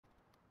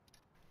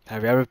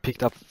Have you ever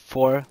picked up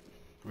 4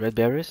 red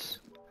berries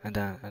and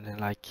then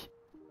like,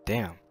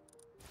 damn,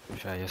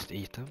 should I just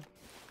eat them?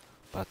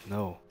 But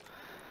no.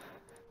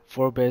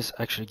 4 berries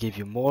actually give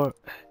you more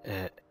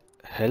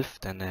health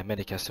than a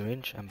medical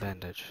syringe and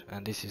bandage,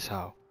 and this is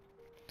how.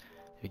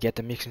 You get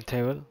the mixing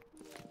table,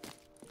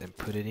 then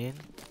put it in,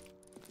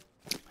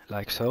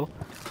 like so,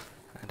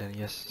 and then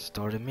just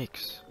start a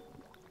mix.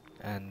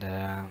 And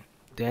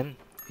then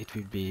it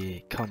will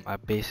become a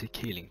basic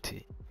healing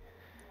tea.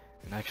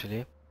 And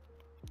actually,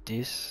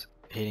 this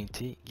healing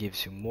tea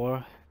gives you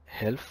more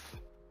health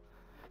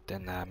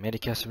than a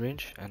medical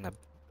syringe and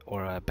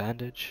or a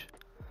bandage.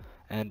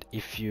 And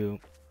if you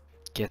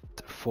get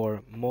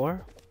 4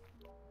 more,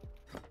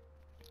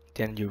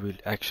 then you will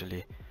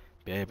actually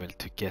be able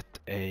to get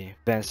a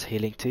advanced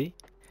healing tea.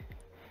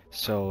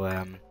 So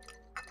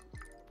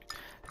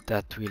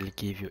that will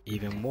give you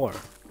even more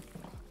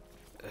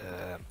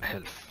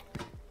health.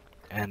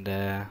 And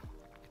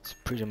it's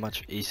pretty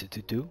much easy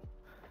to do,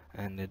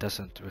 and it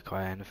doesn't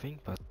require anything,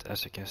 but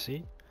as you can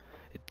see,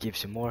 it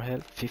gives you more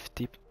health,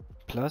 50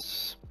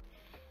 plus,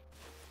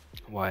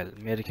 while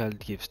medical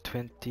gives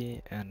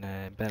 20 and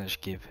bandage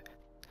give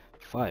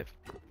 5.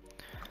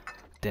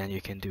 Then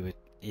you can do it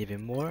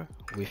even more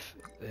with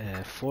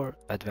 4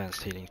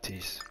 advanced healing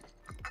teas.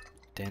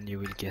 Then you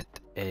will get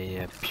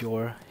a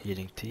pure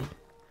healing tea,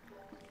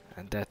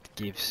 and that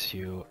gives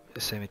you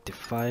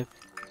 75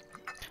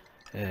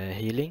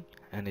 healing,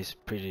 and is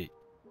pretty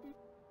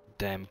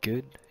damn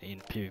good in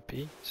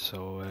PvP.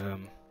 So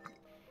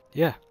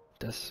yeah,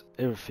 that's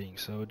everything.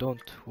 So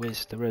don't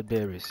waste the red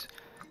berries,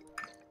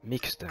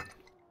 mix them.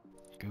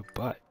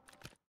 Goodbye.